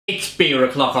It's beer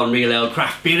o'clock on Real Ale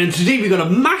Craft Beer, and today we've got a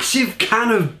massive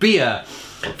can of beer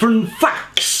from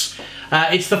Faxe.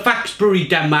 It's the Faxe Brewery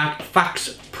Denmark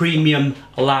Faxe Premium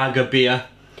Lager beer.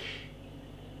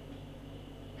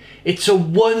 It's a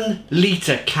 1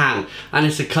 litre can and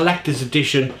it's a collector's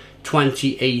edition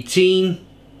 2018.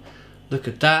 Look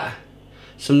at that.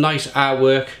 Some nice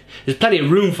artwork. There's plenty of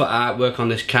room for artwork on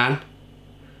this can.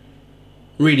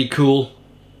 Really cool.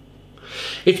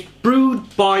 It's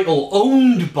brewed by or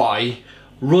owned by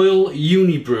Royal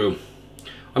UniBrew.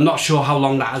 I'm not sure how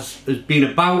long that has been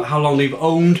about, how long they've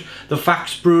owned the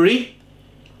Faxe Brewery.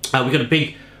 We've got a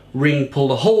big ring pull.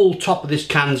 The whole top of this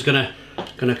can's gonna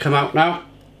come out now.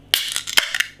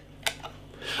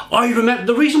 I remember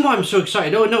the reason why I'm so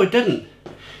excited. Oh no, it didn't.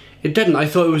 It didn't. I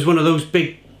thought it was one of those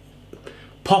big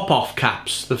pop-off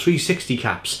caps, the 360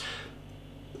 caps.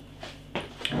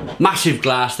 Massive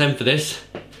glass then for this.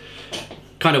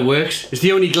 Kind of works. It's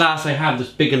the only glass I have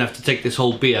that's big enough to take this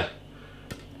whole beer.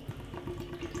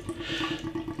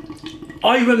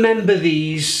 I remember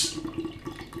these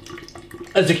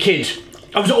as a kid.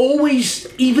 I was always,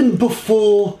 even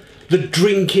before the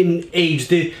drinking age,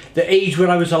 the age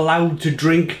where I was allowed to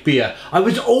drink beer, I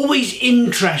was always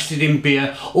interested in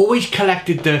beer, always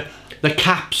collected the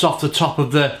caps off the top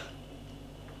of the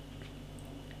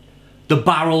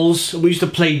barrels. We used to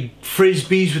play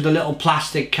frisbees with the little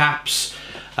plastic caps,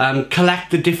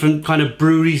 collect the different kind of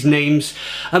breweries' names.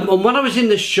 And when I was in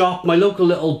the shop, my local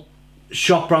little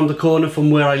shop round the corner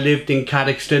from where I lived in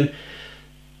Cadoxton,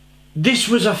 this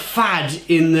was a fad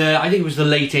in the, I think it was the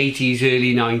late 80s,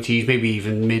 early 90s, maybe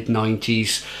even mid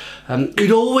 90s.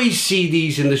 You'd always see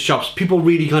these in the shops. People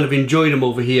really kind of enjoyed them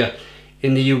over here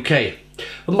in the UK.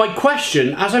 But my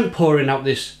question, as I'm pouring out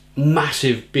this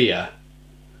massive beer,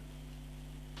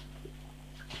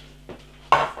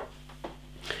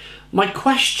 my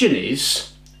question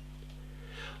is,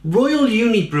 Royal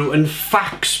UniBrew and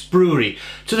Faxe Brewery,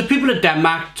 to the people of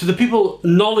Denmark, to the people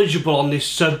knowledgeable on this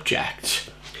subject,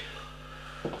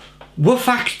 were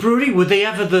Faxe Brewery, were they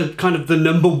ever the kind of the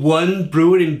 #1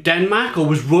 brewer in Denmark, or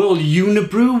was Royal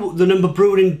UniBrew the #1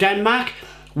 brewer in Denmark?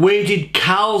 Where did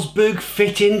Carlsberg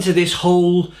fit into this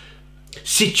whole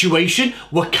situation?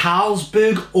 Were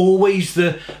Carlsberg always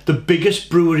the biggest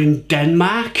brewer in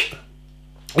Denmark?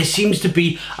 It seems to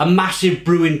be a massive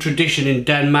brewing tradition in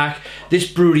Denmark. This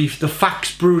brewery, the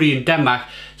Faxe Brewery in Denmark,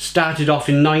 started off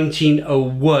in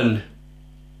 1901.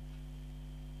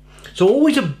 So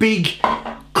always a big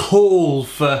call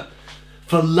for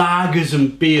lagers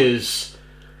and beers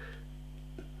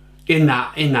in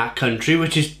that country,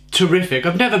 which is terrific.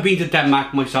 I've never been to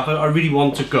Denmark myself. I really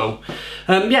want to go.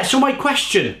 Yeah, so my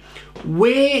question,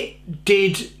 where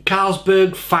did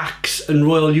Carlsberg, Faxe and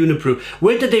Royal UniBrew,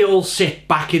 where did they all sit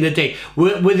back in the day?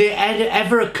 Were there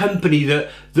ever a company that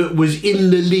was in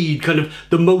the lead, kind of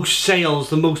the most sales,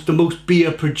 the most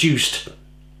beer produced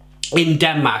in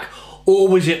Denmark? Or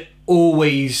was it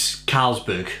always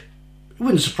Carlsberg? It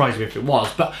wouldn't surprise me if it was,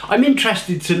 but I'm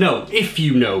interested to know, if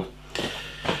you know.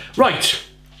 Right,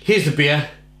 here's the beer.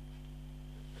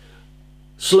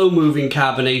 Slow moving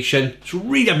carbonation. It's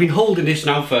really, I've been holding this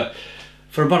now for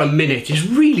about a minute. It's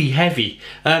really heavy.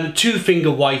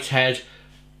 2-finger white head,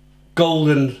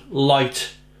 golden light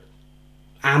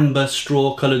amber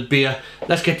straw coloured beer.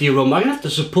 Let's get the aroma. I'm gonna have to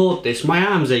support this. My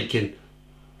arm's aching.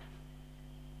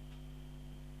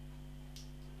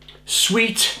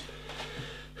 Sweet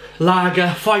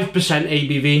lager, 5%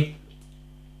 ABV.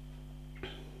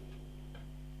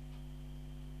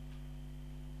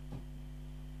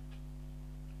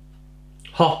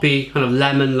 Hoppy, kind of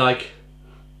lemon-like.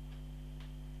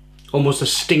 Almost a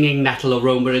stinging nettle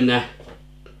aroma in there.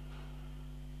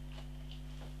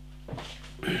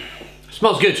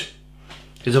 Smells good.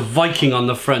 There's a Viking on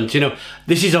the front. You know,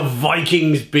 this is a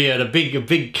Viking's beer, a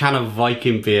big can of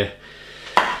Viking beer.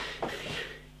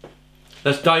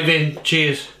 Let's dive in.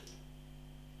 Cheers.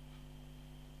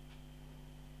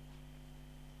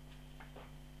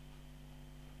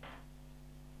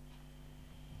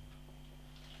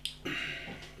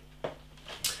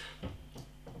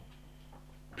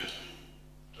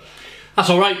 That's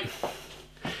alright.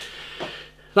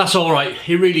 That's alright.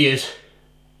 It really is.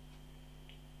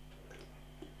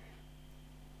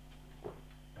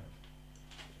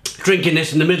 Drinking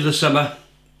this in the middle of summer.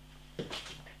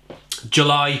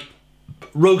 July.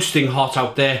 Roasting hot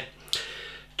out there.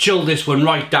 Chill this one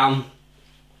right down.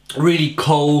 Really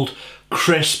cold,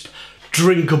 crisp,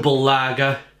 drinkable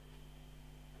lager.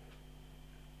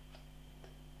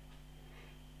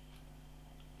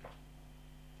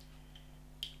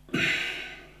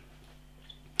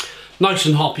 Nice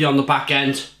and hoppy on the back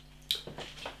end.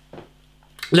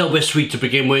 A little bit sweet to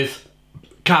begin with.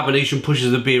 carbonation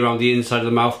pushes the beer around the inside of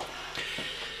the mouth.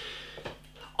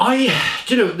 Do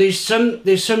you know, there's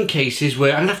some cases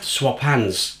where I'm gonna have to swap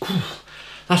hands.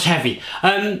 That's heavy.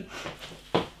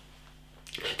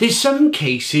 There's some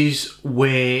cases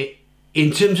where,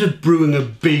 in terms of brewing a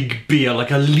big beer,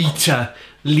 like a litre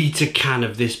can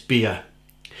of this beer,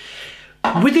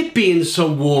 with it being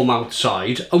so warm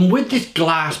outside and with this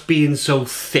glass being so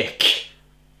thick,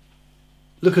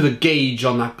 look at the gauge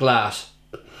on that glass.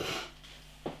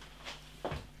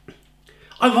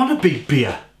 I want a big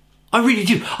beer. I really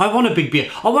do. I want a big beer.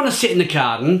 I want to sit in the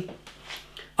garden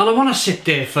and I want to sit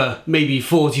there for maybe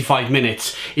 45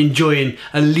 minutes enjoying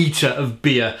a litre of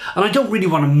beer, and I don't really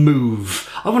want to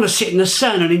move. I want to sit in the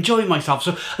sun and enjoy myself.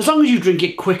 So as long as you drink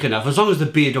it quick enough, as long as the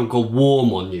beer don't go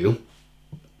warm on you,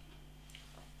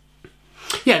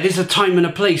 yeah, there's a time and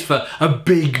a place for a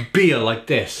big beer like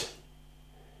this.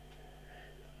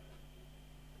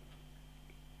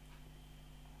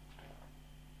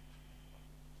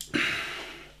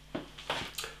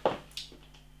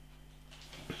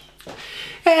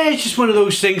 It's just one of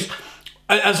those things.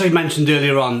 As I mentioned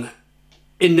earlier on,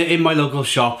 in my local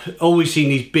shop, always seen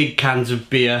these big cans of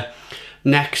beer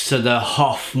next to the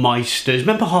Hofmeisters.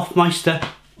 Remember Hofmeister?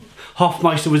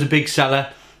 Hofmeister was a big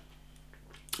seller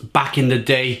back in the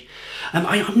day.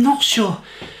 I'm not sure,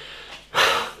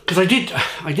 because I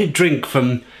did drink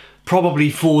from probably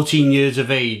 14 years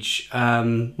of age.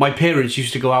 My parents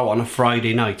used to go out on a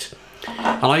Friday night,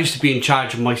 and I used to be in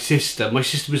charge of my sister. My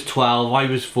sister was 12, I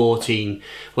was 14,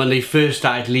 when they first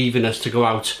started leaving us to go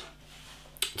out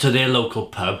to their local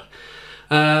pub.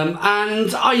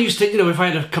 And I used to, you know, if I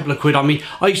had a couple of quid on me,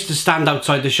 I used to stand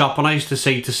outside the shop and I used to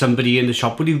say to somebody in the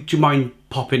shop, do you mind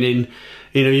popping in?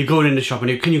 You know, you're going in the shop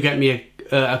and can you get me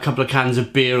a couple of cans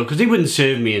of beer? Because they wouldn't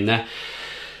serve me in there.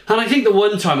 And I think the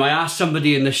one time I asked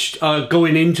somebody in the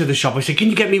going into the shop, I said, can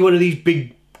you get me one of these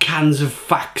big cans of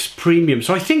Faxe Premium?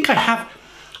 So I think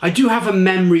I do have a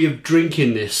memory of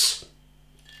drinking this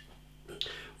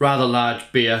rather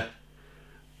large beer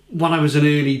when I was an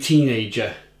early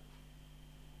teenager.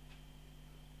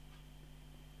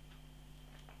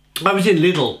 I was in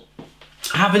Lidl.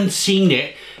 I haven't seen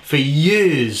it for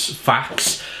years,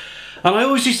 Faxe. And I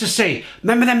always used to say,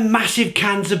 remember them massive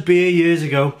cans of beer years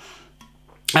ago?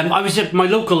 I was at my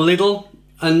local Lidl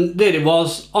and there it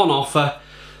was on offer.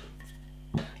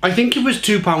 I think it was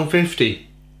 £2.50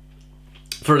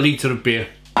 for a litre of beer.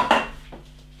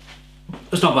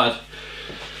 That's not bad.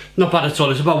 Not bad at all.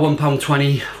 It's about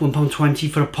 £1.20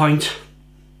 for a pint.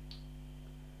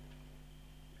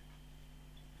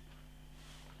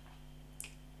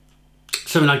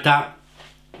 Something like that.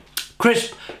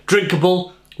 Crisp,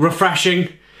 drinkable, refreshing.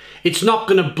 It's not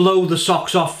going to blow the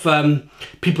socks off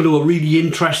people who are really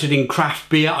interested in craft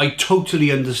beer. I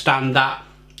totally understand that.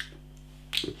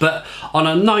 But on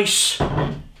a nice...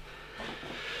 Let's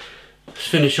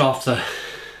finish off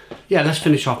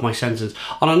my sentence.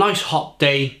 On a nice hot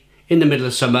day in the middle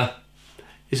of summer,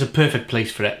 it's a perfect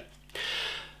place for it.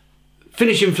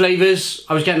 Finishing flavours,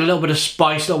 I was getting a little bit of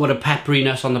spice, a little bit of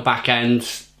pepperiness on the back end.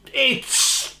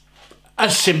 It's a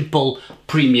simple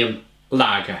premium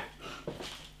lager.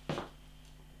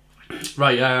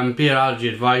 Right, beer allergy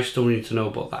advice, don't need to know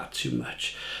about that too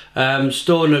much.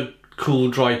 Store in a cool,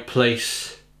 dry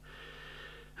place.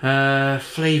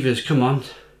 Flavours, come on.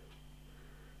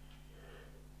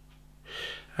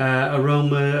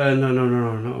 Aroma, no,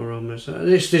 not aromas.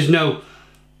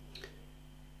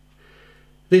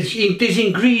 There's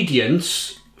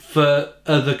ingredients for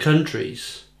other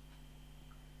countries.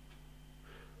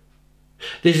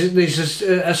 There's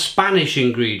a Spanish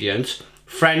ingredient,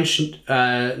 French,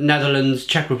 Netherlands,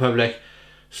 Czech Republic,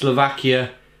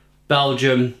 Slovakia,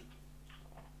 Belgium,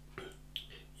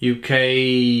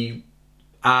 UK.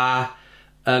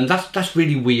 That's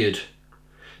really weird.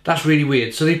 That's really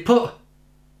weird. So they put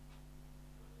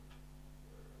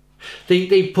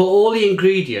all the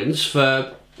ingredients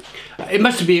for. It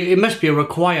must be a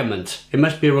requirement. It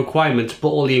must be a requirement to put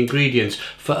all the ingredients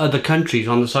for other countries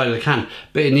on the side of the can.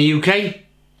 But in the UK,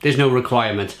 there's no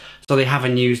requirement, so they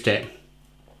haven't used it.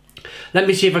 Let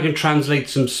me see if I can translate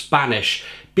some Spanish.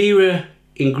 Beer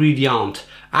ingredient: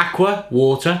 aqua,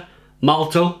 water;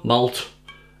 malto, malt;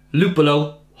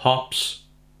 lúpulo, hops;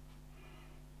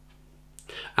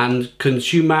 and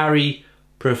consumari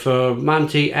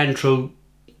performante entro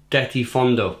detti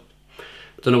fondo.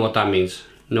 Don't know what that means.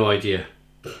 No idea.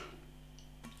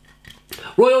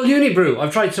 Royal UniBrew.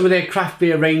 I've tried some of their craft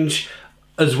beer range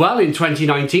as well in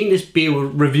 2019. This beer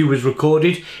review was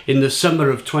recorded in the summer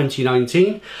of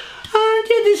 2019. And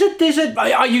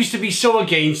yeah, I used to be so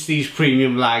against these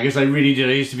premium lagers. I really did.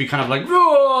 I used to be kind of like,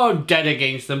 oh, I'm dead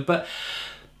against them. But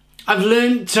I've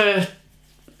learned to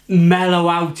mellow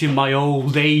out in my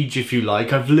old age, if you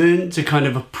like. I've learned to kind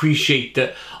of appreciate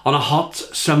that on a hot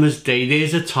summer's day,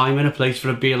 there's a time and a place for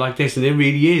a beer like this, and there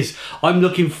really is. I'm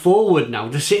looking forward now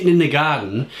to sitting in the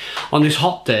garden on this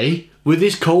hot day with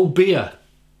this cold beer.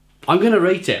 I'm going to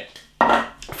rate it.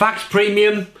 Faxe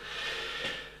Premium,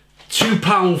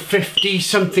 £2.50,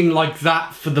 something like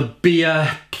that for the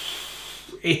beer.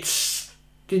 It's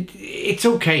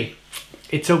okay.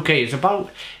 It's okay. It's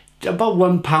about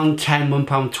 £1.10,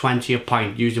 £1.20 a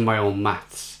pint, using my own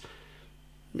maths.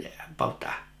 Yeah, about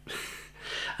that.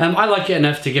 I like it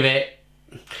enough to give it.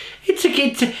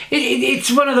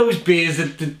 It's one of those beers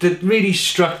that really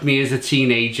struck me as a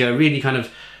teenager. Really kind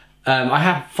of. I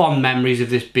have fond memories of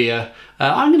this beer.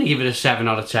 I'm going to give it a 7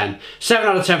 out of 10. 7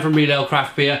 out of 10 from Real Ale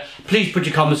Craft Beer. Please put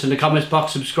your comments in the comments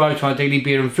box. Subscribe to our daily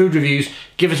beer and food reviews.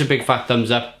 Give us a big fat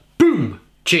thumbs up. Boom!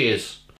 Cheers!